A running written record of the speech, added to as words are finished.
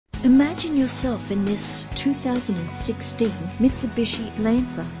Imagine yourself in this 2016 Mitsubishi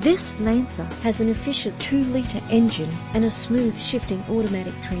Lancer. This Lancer has an efficient 2-litre engine and a smooth shifting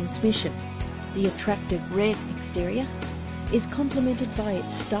automatic transmission. The attractive red exterior is complemented by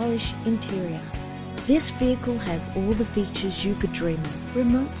its stylish interior. This vehicle has all the features you could dream of: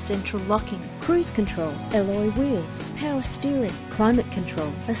 remote central locking, cruise control, alloy wheels, power steering, climate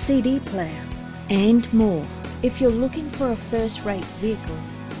control, a CD player, and more. If you're looking for a first-rate vehicle,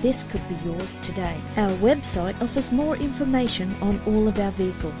 this could be yours today. Our website offers more information on all of our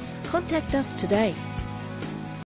vehicles. Contact us today.